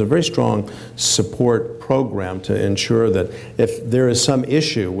a very strong support program to ensure that if there is some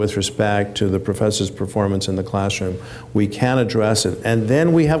issue with respect to the professor's performance in the classroom, we can address it. And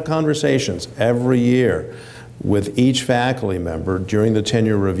then we have conversations every year with each faculty member during the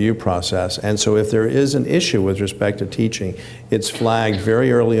tenure review process. And so if there is an issue with respect to teaching, it's flagged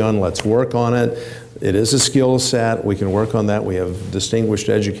very early on. Let's work on it. It is a skill set. We can work on that. We have distinguished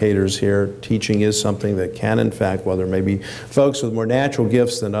educators here. Teaching is something that can, in fact, while there may be folks with more natural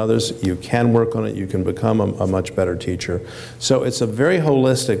gifts than others, you can work on it. You can become a much better teacher. So it's a very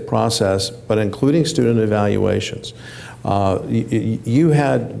holistic process, but including student evaluations. You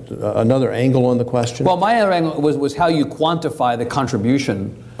had another angle on the question? Well, my other angle was how you quantify the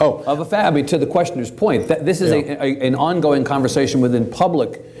contribution of a faculty. To the questioner's point, this is an ongoing conversation within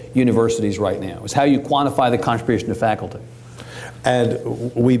public universities right now, is how you quantify the contribution to faculty.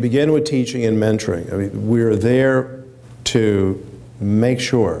 And we begin with teaching and mentoring. I mean, we're there to make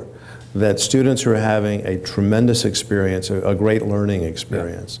sure that students are having a tremendous experience, a great learning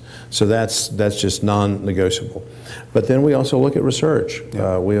experience. Yeah. So that's just non-negotiable. But then we also look at research.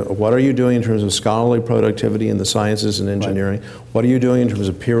 Yeah. What are you doing in terms of scholarly productivity in the sciences and engineering? Right. What are you doing in terms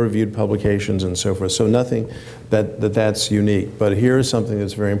of peer-reviewed publications and so forth? So nothing that's unique. But here is something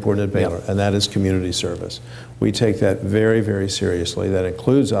that's very important at Baylor, and that is community service. We take that very, very seriously. That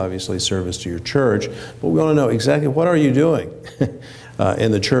includes, obviously, service to your church, but we want to know exactly what are you doing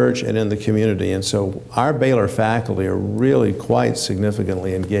in the church and in the community. And so our Baylor faculty are really quite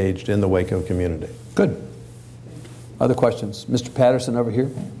significantly engaged in the Waco community. Good. Other questions? Mr. Patterson over here.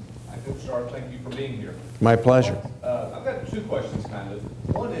 Hi, Ken Starr. Thank you for being here. My pleasure. I've got two questions, kind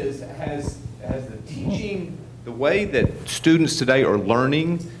of. One is, has the teaching, the way that students today are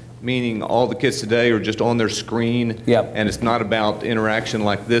learning, meaning all the kids today are just on their screen, and it's not about interaction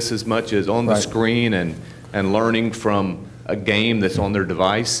like this as much as on the screen and learning from a game that's on their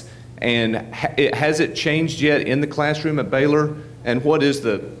device. And has it changed yet in the classroom at Baylor? And what is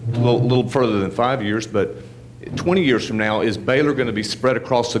the, little further than 5 years, but 20 years from now, is Baylor going to be spread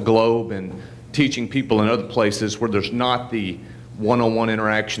across the globe and teaching people in other places where there's not the one-on-one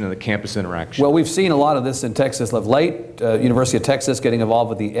interaction and the campus interaction? Well, we've seen a lot of this in Texas of late. University of Texas getting involved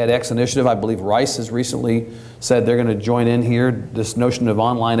with the edX initiative. I believe Rice has recently said they're going to join in here. This notion of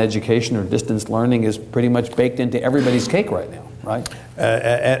online education or distance learning is pretty much baked into everybody's cake right now, right?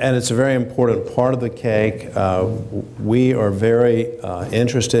 And it's a very important part of the cake. We are very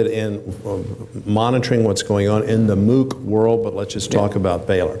interested in monitoring what's going on in the MOOC world, but let's just talk about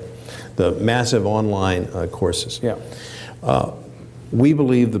Baylor, the massive online courses. We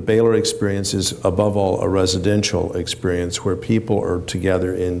believe the Baylor experience is, above all, a residential experience where people are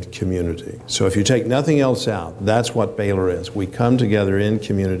together in community. So if you take nothing else out, that's what Baylor is. We come together in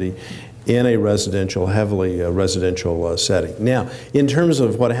community in a residential, heavily residential setting. Now, in terms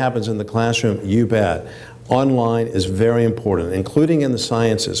of what happens in the classroom, you bet. Online is very important, including in the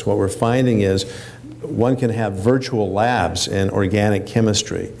sciences. What we're finding is one can have virtual labs in organic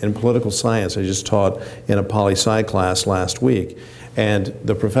chemistry. In political science, I just taught in a poli-sci class last week, and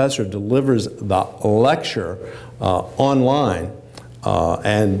the professor delivers the lecture online,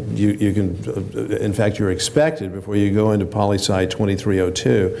 and you can, in fact, you're expected before you go into poli-sci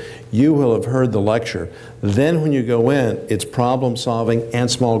 2302, you will have heard the lecture. Then when you go in, it's problem solving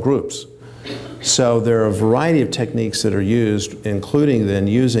and small groups. So there are a variety of techniques that are used, including then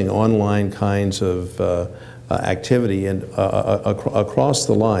using online kinds of activity and across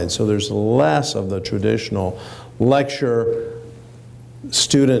the line. So there's less of the traditional lecture,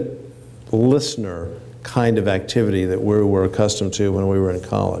 student, listener kind of activity that we were accustomed to when we were in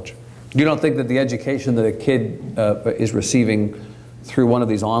college. You don't think that the education that a kid is receiving through one of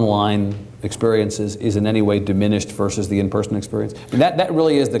these online experiences is in any way diminished versus the in-person experience? I mean, that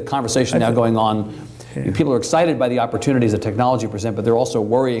really is the conversation now going on. Yeah. People are excited by the opportunities that technology presents, but they're also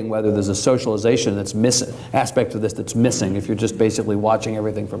worrying whether there's a socialization that's missing, aspect of this that's missing if you're just basically watching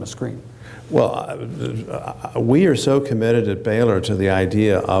everything from a screen. Well, we are so committed at Baylor to the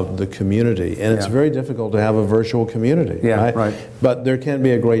idea of the community, and it's very difficult to have a virtual community. Yeah, right. But there can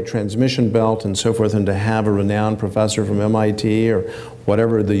be a great transmission belt and so forth, and to have a renowned professor from MIT or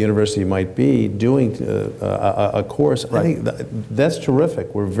whatever the university might be doing a course, I think that's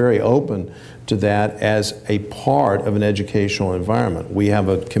terrific. We're very open to that as a part of an educational environment. We have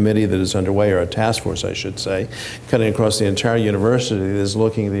a committee that is underway, or a task force, I should say, cutting across the entire university that is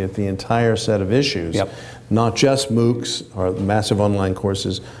looking at the entire set of issues, not just MOOCs or massive online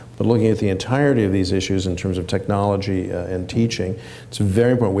courses, but looking at the entirety of these issues in terms of technology and teaching. It's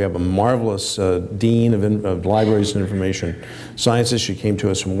very important. We have a marvelous dean of libraries and information sciences. She came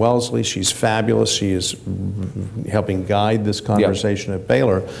to us from Wellesley. She's fabulous. She is helping guide this conversation at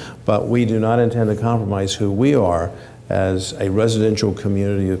Baylor. But we do not intend to compromise who we are as a residential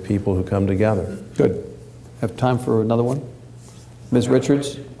community of people who come together. Good. Have time for another one? Ms.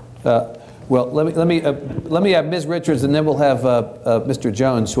 Richards? Well, let me have Ms. Richards, and then we'll have Mr.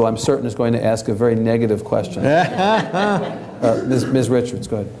 Jones, who I'm certain is going to ask a very negative question. Ms. Richards,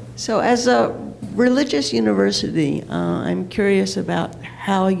 go ahead. So as a religious university, I'm curious about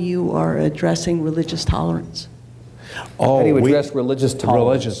how you are addressing religious tolerance. Oh, how do you address religious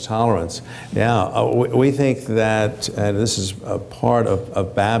tolerance? Religious tolerance. Yeah, we think that, and this is a part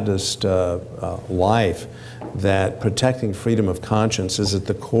of Baptist life, that protecting freedom of conscience is at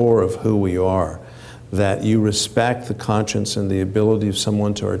the core of who we are. That you respect the conscience and the ability of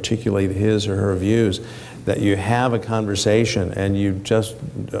someone to articulate his or her views. That you have a conversation and you just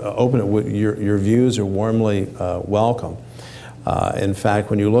open it. Your views are warmly welcome. In fact,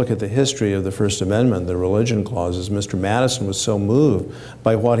 when you look at the history of the First Amendment, the religion clauses, Mr. Madison was so moved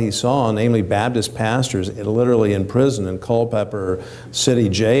by what he saw, namely Baptist pastors literally in prison in Culpeper City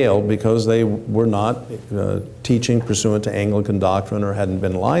Jail because they were not teaching pursuant to Anglican doctrine or hadn't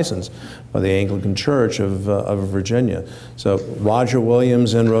been licensed by the Anglican Church of Virginia. So Roger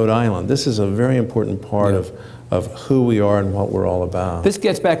Williams in Rhode Island. This is a very important part of who we are and what we're all about. This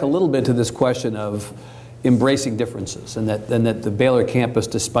gets back a little bit to this question of embracing differences, and that the Baylor campus,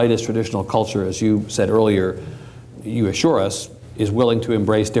 despite its traditional culture, as you said earlier, you assure us, is willing to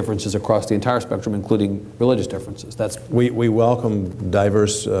embrace differences across the entire spectrum, including religious differences. We welcome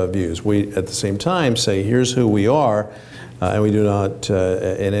diverse views. We, at the same time, say, here's who we are, and we do not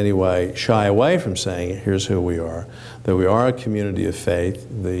in any way shy away from saying, here's who we are, that we are a community of faith.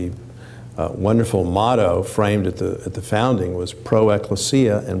 The wonderful motto framed at the founding was pro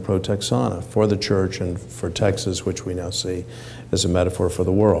ecclesia and pro Texana, for the church and for Texas, which we now see as a metaphor for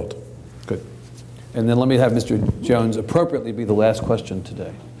the world. Good. And then let me have Mr. Jones appropriately be the last question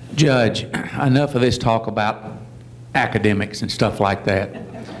today. Judge, enough of this talk about academics and stuff like that.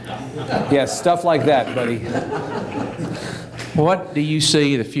 Yes, stuff like that, buddy. What do you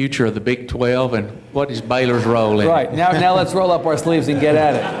see the future of the Big 12, and what is Baylor's role in it? Right, now let's roll up our sleeves and get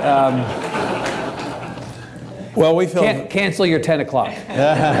at it. Well, we feel... Cancel your 10 o'clock.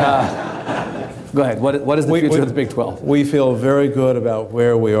 Go ahead. What is the future of the Big 12? We feel very good about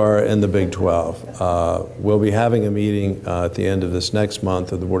where we are in the Big 12. We'll be having a meeting at the end of this next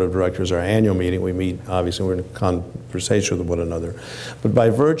month of the Board of Directors, our annual meeting. We meet, obviously, we're in conversation with one another. But by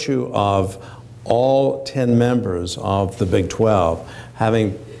virtue of all 10 members of the Big 12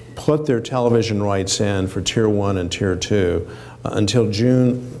 having put their television rights in for Tier 1 and Tier 2, until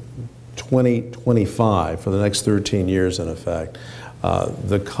June 2025, for the next 13 years in effect.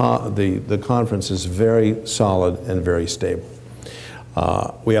 The conference is very solid and very stable.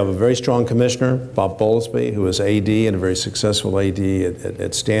 We have a very strong commissioner, Bob Bowlesby, who is AD and a very successful AD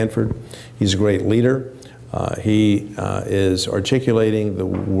at Stanford. He's a great leader. He is articulating the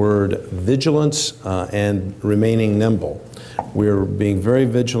word vigilance and remaining nimble. We're being very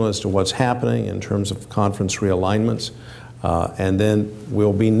vigilant as to what's happening in terms of conference realignments, and then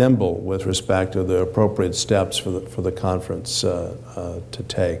we'll be nimble with respect to the appropriate steps for the conference to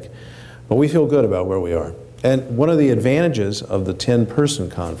take. But we feel good about where we are. And one of the advantages of the 10-person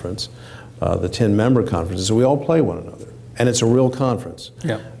conference, the 10-member conference, is we all play one another. And it's a real conference.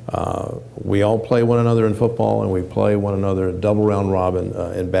 Yeah. We all play one another in football, and we play one another double round robin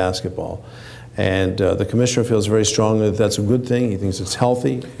in basketball. And the commissioner feels very strongly that that's a good thing. He thinks it's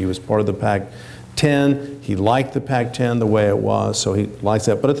healthy. He was part of the Pac-10. He liked the Pac-10 the way it was, so he likes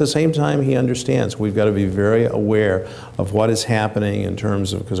that. But at the same time, he understands we've got to be very aware of what is happening in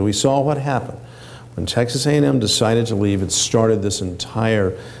terms of, because we saw what happened. When Texas A&M decided to leave, it started this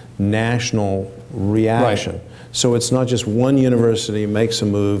entire national reaction. Right. So it's not just one university makes a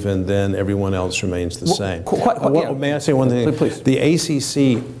move and then everyone else remains the same. May I say one thing? Please. The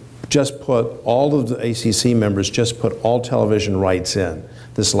ACC just put, all of the ACC members just put all television rights in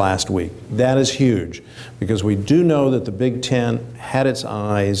this last week. That is huge, because we do know that the Big Ten had its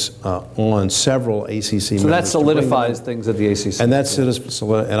eyes on several ACC members. So that solidifies things at the ACC. And that's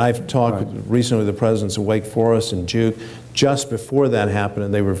and I've talked recently with the presidents of Wake Forest and Duke just before that happened,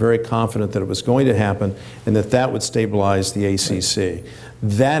 and they were very confident that it was going to happen and that that would stabilize the ACC.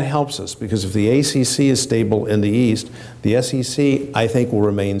 That helps us, because if the ACC is stable in the East, the SEC, I think, will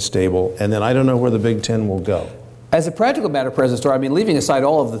remain stable, and then I don't know where the Big Ten will go. As a practical matter, President Starr, I mean, leaving aside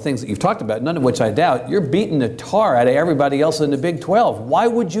all of the things that you've talked about, none of which I doubt, you're beating the tar out of everybody else in the Big 12. Why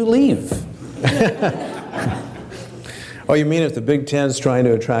would you leave? Oh, you mean if the Big Ten is trying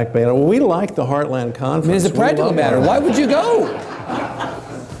to attract Baylor? Well, we like the Heartland Conference. I mean, as a practical matter, why would you go?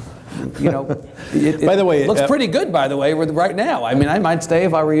 You know, by the way, it looks pretty good, by the way, right now. I mean, I might stay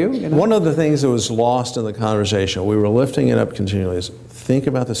if I were you. One of the things that was lost in the conversation, we were lifting it up continually, is think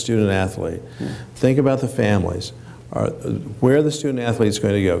about the student athlete. Think about the families. Where the student athlete is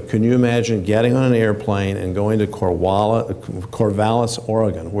going to go. Can you imagine getting on an airplane and going to Corvallis,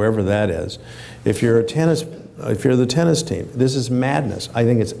 Oregon, wherever that is? If you're the tennis team, this is madness. I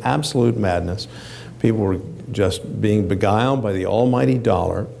think it's absolute madness. People were just being beguiled by the almighty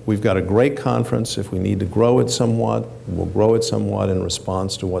dollar. We've got a great conference. If we need to grow it somewhat, we'll grow it somewhat in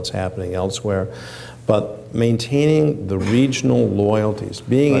response to what's happening elsewhere. But maintaining the regional loyalties,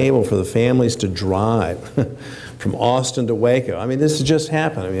 being able for the families to drive from Austin to Waco. I mean, this has just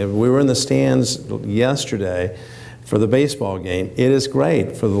happened. I mean, we were in the stands yesterday for the baseball game. It is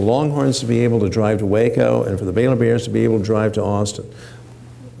great for the Longhorns to be able to drive to Waco and for the Baylor Bears to be able to drive to Austin.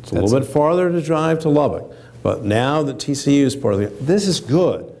 It's a little bit farther to drive to Lubbock, but now that TCU is part of it, this is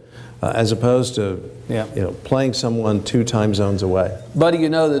good, as opposed to playing someone 2 time zones away. Buddy, you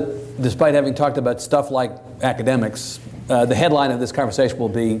know that despite having talked about stuff like academics, the headline of this conversation will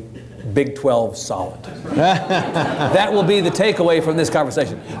be Big 12 solid. That will be the takeaway from this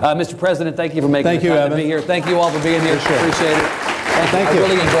conversation. Mr. President, thank you for making the time to be here. Thank you all for being here. Appreciate it. Thank you. I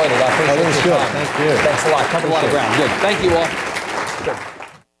really enjoyed it. I appreciate your time. Thank you. Thanks a lot. Covered a lot of ground. Good. Thank you all. Good.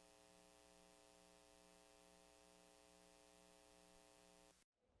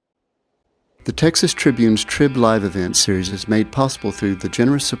 The Texas Tribune's TribLive event series is made possible through the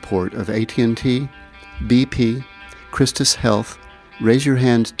generous support of AT&T, BP, Christus Health, Raise Your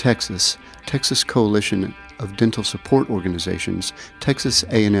Hand Texas, Texas Coalition of Dental Support Organizations, Texas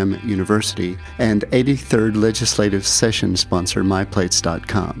A&M University, and 83rd Legislative Session sponsor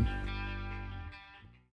MyPlates.com.